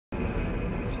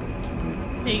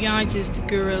Hey guys, it's the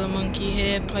Gorilla Monkey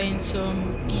here playing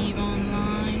some EvE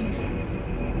Online.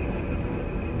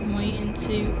 I'm waiting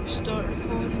to start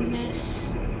recording this,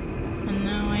 and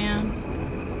now I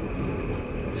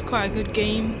am. It's quite a good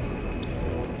game.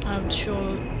 I'm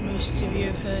sure most of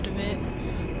you have heard of it.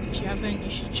 If you haven't,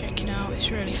 you should check it out. It's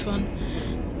really fun.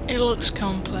 It looks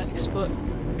complex, but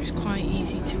it's quite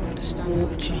easy to understand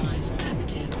once you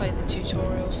play the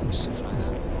tutorials and stuff like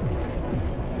that.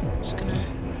 I'm just gonna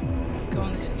go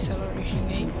on this acceleration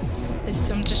gate.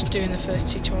 I'm just doing the first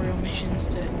tutorial missions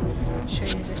to show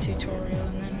you the tutorial,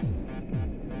 and then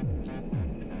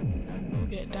we'll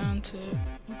get down to,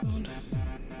 oh god,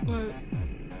 whoa,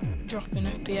 dropping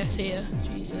FPS here,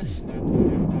 Jesus.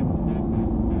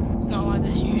 It's not like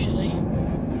this usually.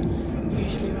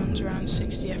 Usually runs around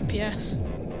 60 FPS.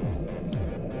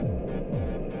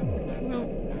 Well,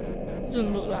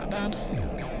 doesn't look that bad.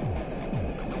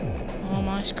 On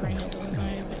my screen it doesn't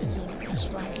know, but it isn't as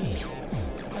laggy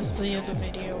as the other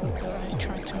video that I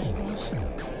tried to make was.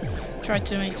 Tried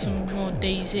to make some more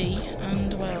DayZ,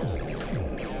 and well,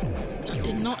 that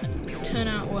did not turn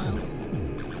out well.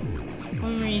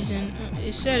 One reason,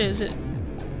 it said it was at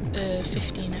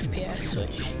 15 FPS,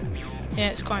 which, yeah,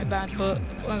 it's quite bad, but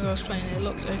as I was playing it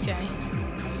looks okay.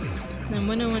 And then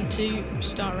when I went to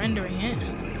start rendering it,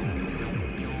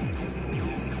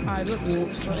 I looked at the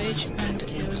footage and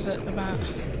it was at about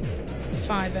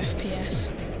 5 FPS.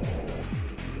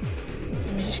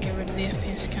 Let me just get rid of the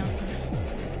FPS counter.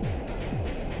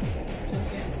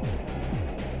 Okay.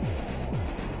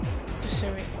 Just so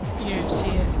you don't see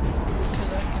it,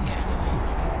 because I can get annoying.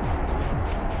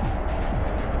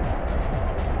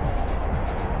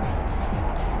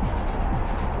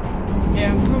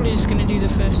 Yeah, I'm probably just going to do the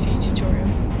first few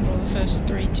tutorials, or the first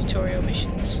 3 tutorial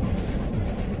missions.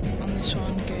 This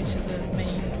one, go to the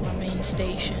my main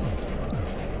station in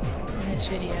this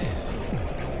video.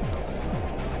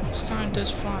 This time does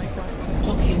fly quite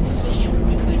quickly.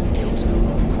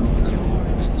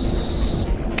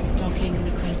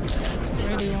 I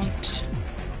really want.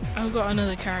 I've got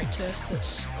another character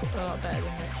that's a lot better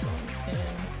than this one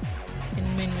in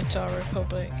Minmatar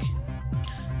Republic,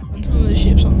 and some of the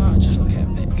ships on that just look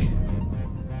epic.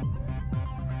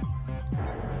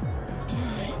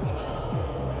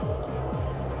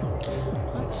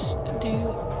 Do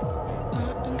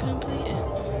that and complete it.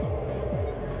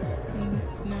 And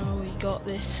now we got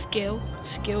this skill.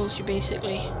 Skills, you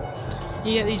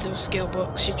get these little skill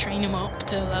books, you train them up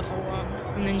to level 1,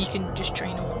 and then you can just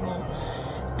train them up more.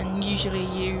 And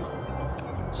usually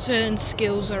certain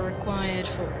skills are required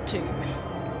to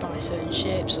buy certain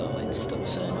ships or install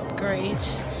certain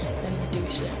upgrades and do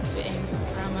certain fitting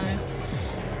of ammo.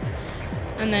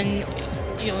 And then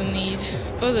you'll need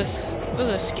other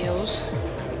skills.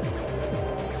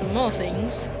 More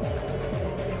things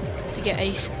to get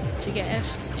a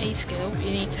skill.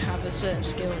 You need to have a certain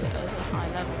skill that is a high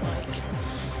level. Like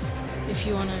if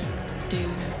you want to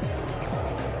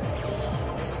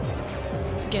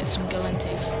get some more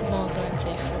Gallente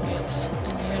frigates,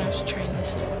 and you're gonna have to train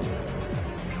this up,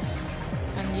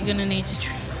 and you're gonna need to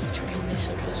train this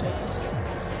up as well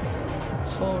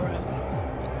for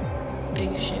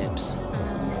bigger ships.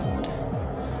 And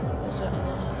there's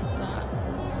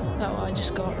that one I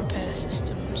just got, repair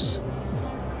systems.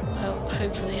 Well,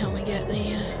 hopefully help me get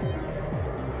the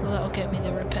well, that'll get me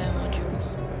the repair module,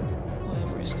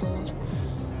 whatever it's called,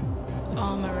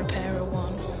 armor repairer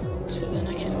 1, so then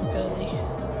I can repair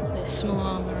the small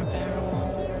armor repairer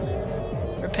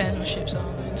 1, repairs my ship's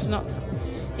armor. It's not,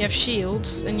 you have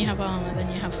shields, then you have armor, then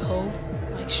you have hull,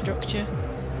 like structure,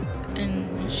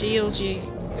 and shields are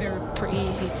pretty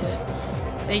easy to,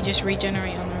 they just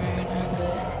regenerate on their own, and the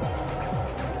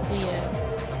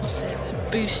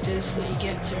boosters that you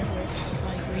get to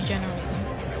like regenerate them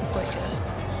quicker.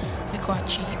 They're quite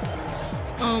cheap.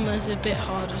 Armor's a bit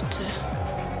harder to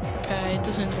repair. It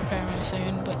doesn't repair on its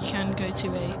own, but you can go to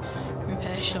a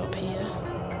repair shop here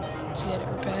to get it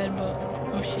repaired. But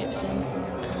my ship's in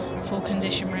full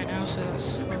condition right now, so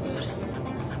that's all good.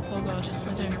 Oh god,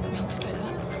 I don't mean to play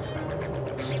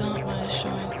that. Start by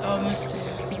destroying. Oh, I must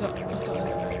have. I've got to go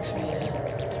back through here.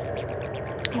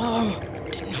 Oh,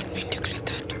 did not mean to click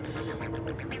that.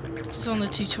 It's on the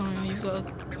tutorial. You've got.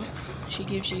 She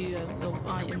gives you the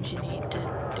items you need to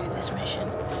do this mission.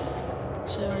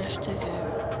 So I have to go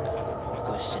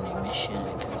request a new mission.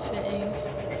 Open fitting.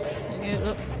 There we go.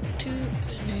 Look, 2 new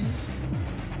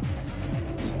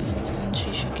weapons, and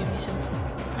she should give me some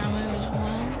ammo as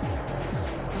well.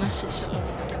 Unless it's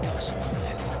already got some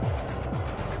ammo.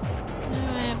 No,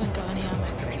 I haven't got any ammo.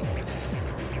 Great.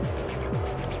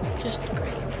 Just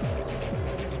great.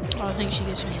 Oh, I think she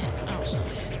gives me it outside.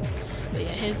 But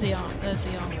yeah, here's the arm. There's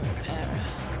the armor repairer.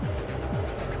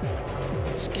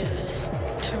 Let's get this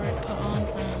turret put on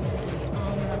and the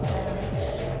armor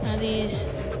repairer. Now these,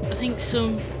 I think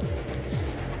some,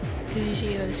 because you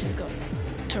see this has got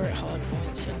turret hard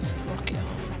points and then rocket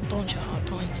hard, launcher hard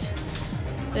points.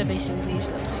 They're basically these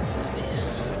little things over here.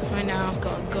 Right now I've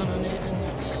got a gun on it and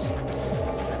that's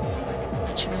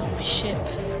actually on my ship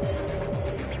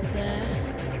there,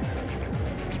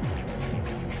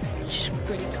 which is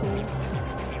pretty cool.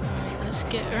 Alright, let's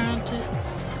get around to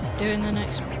doing the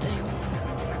next thing.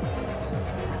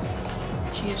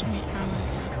 She gives me ammo.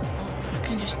 Oh, I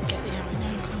can just get the ammo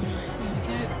now, can't I? There we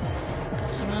go.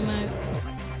 Got some ammo.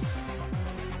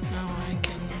 Now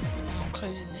I'm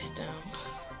closing this down.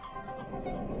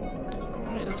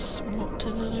 Right, let's walk to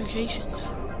the location.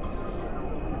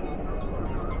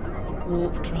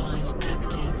 Warp drive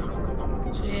active.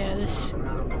 So yeah, this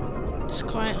is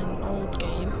quite an old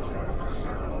game.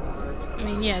 I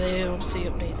mean, yeah, they obviously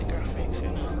update the graphics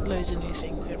and loads of new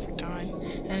things every time.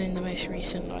 And in the most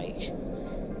recent, like,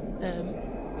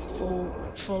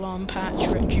 full-on patch,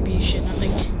 Retribution, I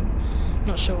think.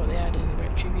 Not sure what they added in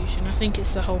Retribution. I think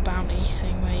it's the whole bounty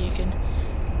thing where you can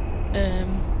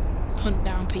hunt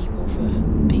down people for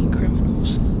being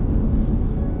criminals.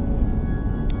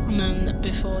 And then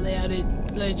before they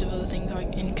added loads of other things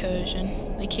like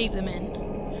incursion. They keep them in.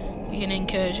 Like an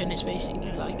incursion is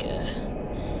basically like a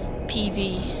PvP,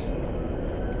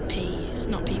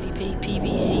 not PvP,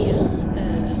 PvE,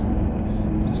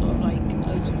 sort of like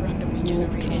loads of randomly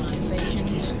generated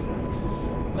invasions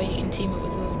where you can team up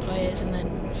with other players and then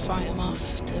fight them off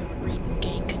to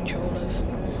regain control of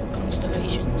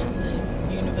constellations in the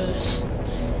universe.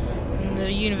 And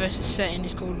the universe is setting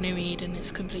is called New Eden.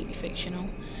 It's completely fictional.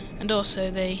 And also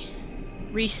they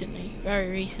recently, very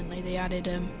recently, they added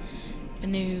a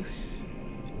new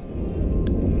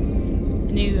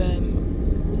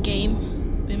game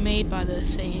been made by the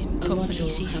same company,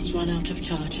 has run out of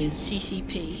charges.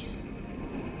 CCP.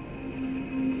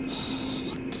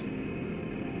 What?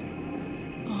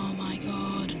 Oh my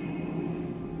god.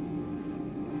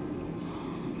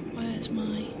 Where's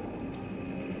my...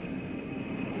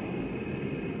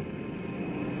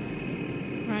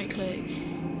 Right click.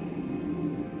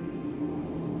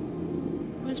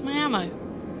 Where's my ammo?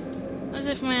 As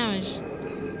if my ammo's...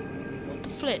 What the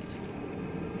flip?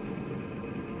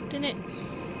 Didn't it?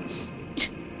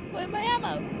 Where's my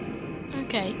ammo?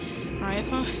 Okay, right,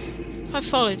 if I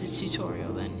follow the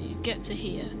tutorial then you get to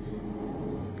here.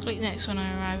 Click next when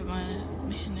I arrive at my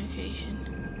mission location.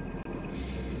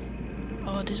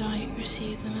 Or did I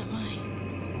receive them at my...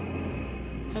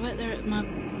 I bet they're at my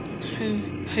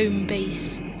home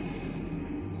base.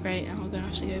 Great, I'm gonna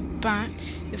have to go back.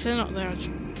 If they're not there I'll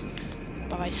just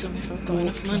buy some if I've got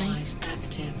enough money.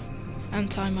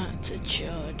 Antimatter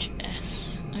charge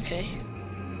S. Okay.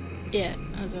 Yeah,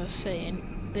 as I was saying,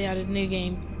 they added a new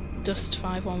game, Dust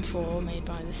 514, made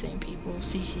by the same people,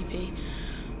 CCP.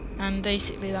 And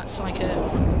basically that's like a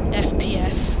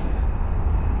FPS.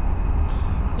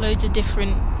 Loads of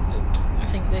different, I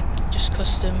think they're just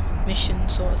custom mission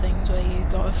sort of things where you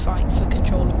gotta fight for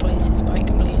control of places by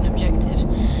completing objectives.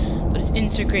 But it's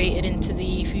integrated into the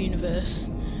EvE universe,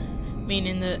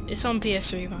 meaning that it's on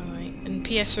PS3 by the way, and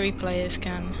PS3 players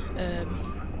can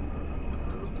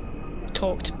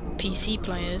talk to PC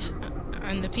players,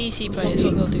 and the PC players,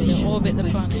 what they'll do, they'll orbit the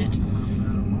planet,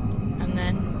 and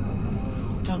then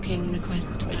docking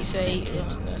request. Like you say,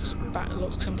 that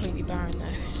looks completely barren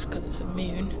now. It's because it's a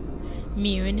moon.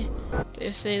 But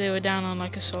if say they were down on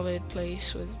like a solid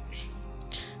place with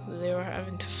that they were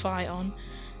having to fight on,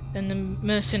 then the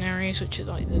mercenaries, which are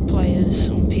like the players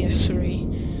on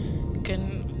PS3,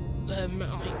 can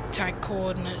like tag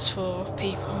coordinates for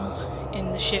people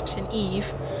in the ships in EvE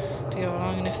to go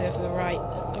along, and if they have the right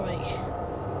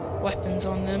like weapons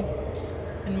on them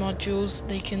and modules,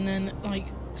 they can then like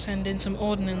send in some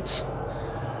ordnance.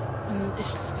 And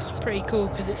it's pretty cool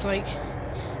because it's like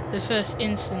the first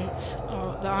instance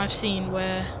that I've seen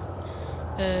where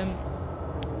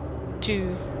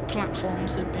two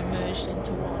platforms have been merged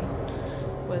into one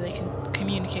where they can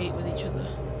communicate with each other.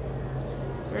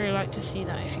 I'd really like to see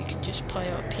that if you could just play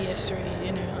up PS3,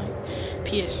 you know, like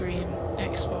PS3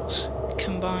 and Xbox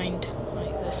combined,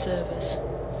 like their servers.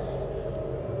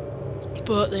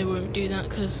 But they won't do that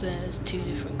because there's two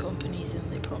different companies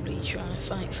and they're probably trying to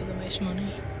fight for the most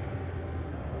money.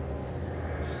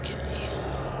 Okay.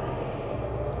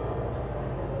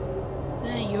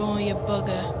 There you are, you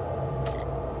bugger.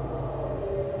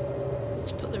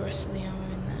 Let's put the rest of the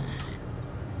ammo in there.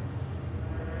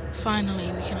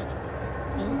 Finally we can...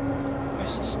 Oh,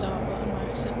 press the start button by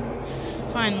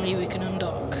accident. Finally we can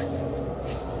undock.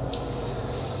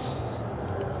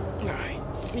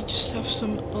 Let me just have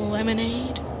some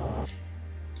lemonade.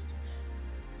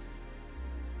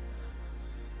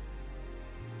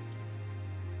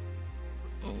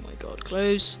 Oh my god,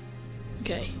 close.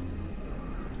 Okay.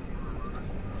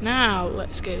 Now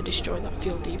let's go destroy that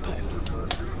fuel depot.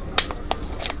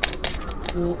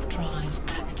 Warp drive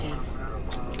active.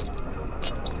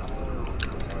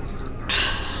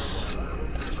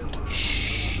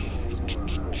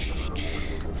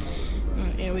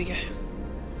 Right, here we go.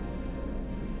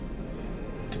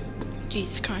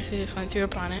 Jesus Christ, we just went through a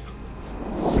planet.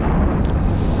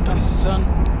 That's the sun.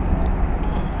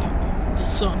 Oh, not the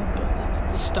sun,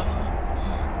 but the star.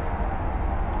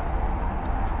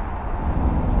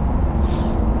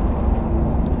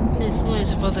 There's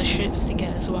loads of other ships to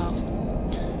get as well.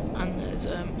 And there's,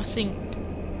 I think,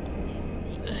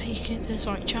 there's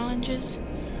like challenges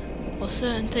or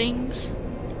certain things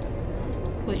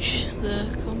which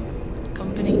the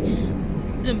company,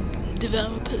 the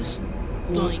developers,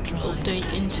 like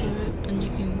update into it, and you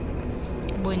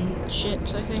can win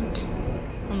ships. I think.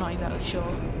 I'm not exactly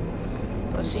sure,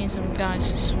 but I've seen some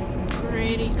guys with some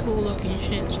pretty cool looking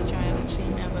ships which I haven't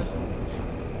seen ever.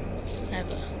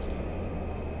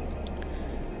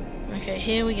 Okay,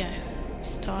 here we go.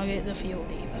 Let's target the fuel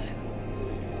depot.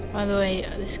 By the way,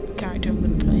 this character I'm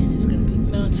going to play in is going to be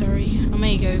military. I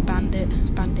may go bandit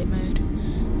mode.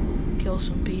 Kill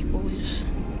some people just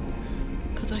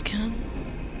because I can.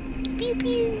 Pew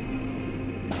pew!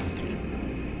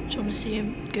 Just want to see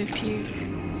him go pew.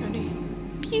 Ready?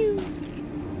 Pew!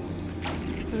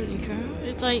 Holy crap.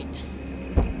 It's like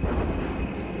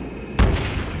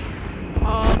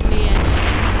hardly any.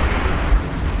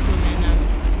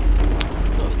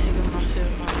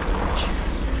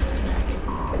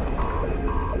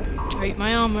 Great,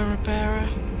 my armor repairer.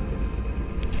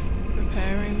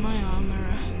 Repairing my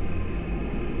armor.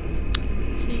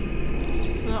 See,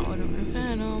 that wouldn't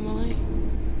repair normally.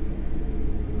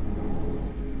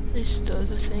 This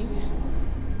does, I think.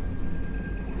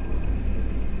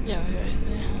 Yeah, okay,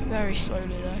 yeah. Very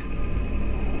slowly though.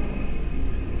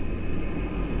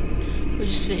 We'll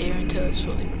just sit here until it's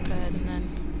fully repaired, and then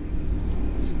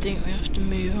I think we have to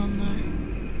move on though.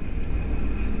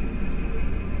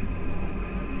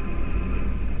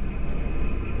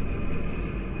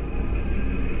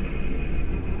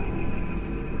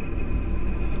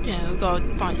 Yeah, we've got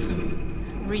to fight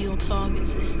some real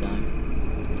targets this time.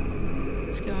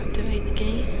 Let's go activate the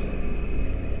key.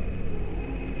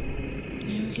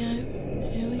 Here we go,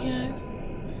 here we go.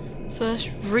 First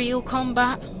real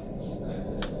combat.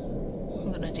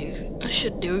 I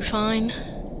should do fine.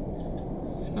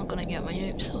 Not gonna get my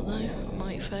hopes up though, I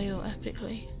might fail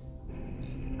epically.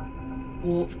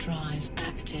 Warp drive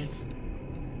active.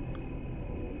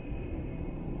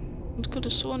 I could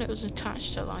have sworn it was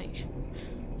attached to like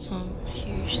some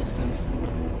huge thing.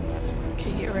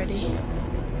 Okay, get ready.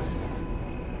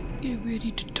 Get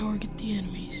ready to target the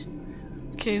enemies.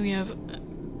 Okay, we have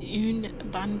une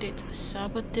bandit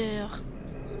saboteur.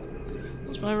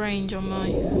 What's my range on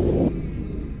my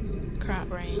crap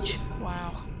range?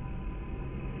 Wow.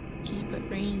 Keep it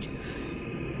range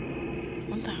of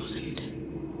 1000.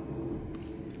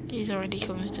 He's already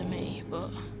coming to me,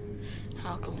 but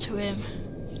I'll come to him.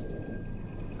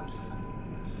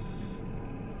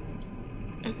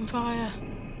 Open fire.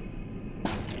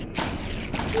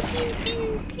 Pew pew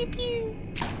pew pew pew.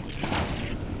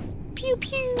 Pew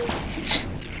pew.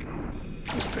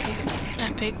 It's pretty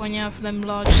epic when you have them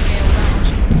large scale battles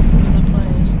with other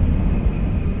players.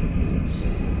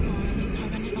 Oh, I didn't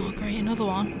have any. Oh great, another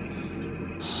one.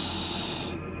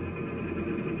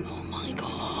 Oh my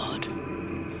god.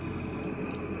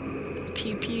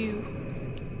 Pew pew.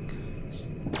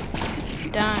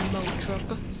 Damn, old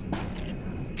trucker.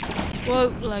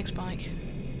 Whoa, leg spike.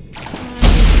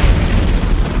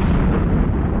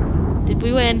 Did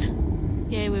we win?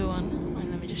 Yeah, we won. Right,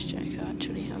 let me just check. I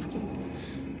actually have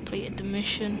completed the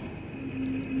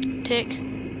mission. Tick.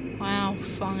 Wow,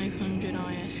 500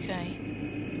 ISK.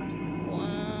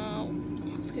 Wow.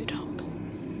 Let's go talk.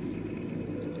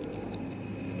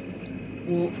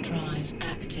 Warp drive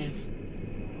active.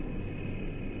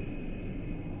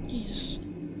 Jesus.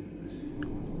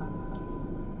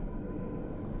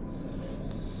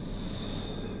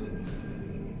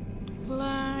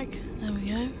 Lag. There we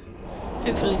go.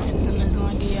 Hopefully this isn't as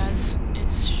laggy as it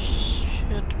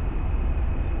should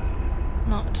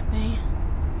not be.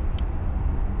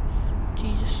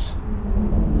 Jesus.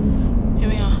 Here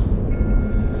we are.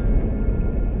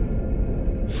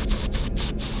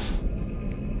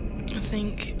 I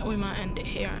think we might end it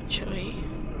here actually.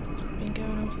 It's been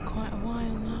going on for quite a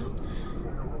while now.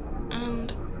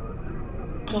 And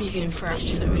I'm using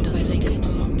fraps, so it does take a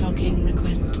lot. Docking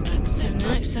request So accepted.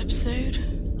 next episode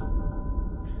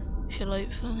should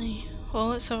hopefully... Well,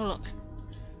 let's have a look.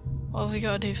 What have we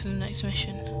got to do for the next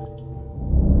mission?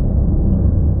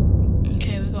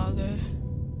 Okay, we gotta go.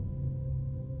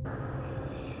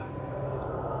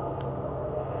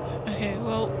 Okay,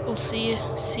 well, we'll see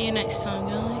you next time,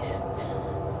 guys.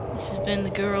 This has been the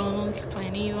Gorilla Monkey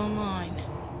playing EvE Online,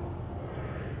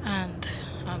 and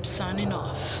I'm signing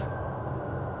off.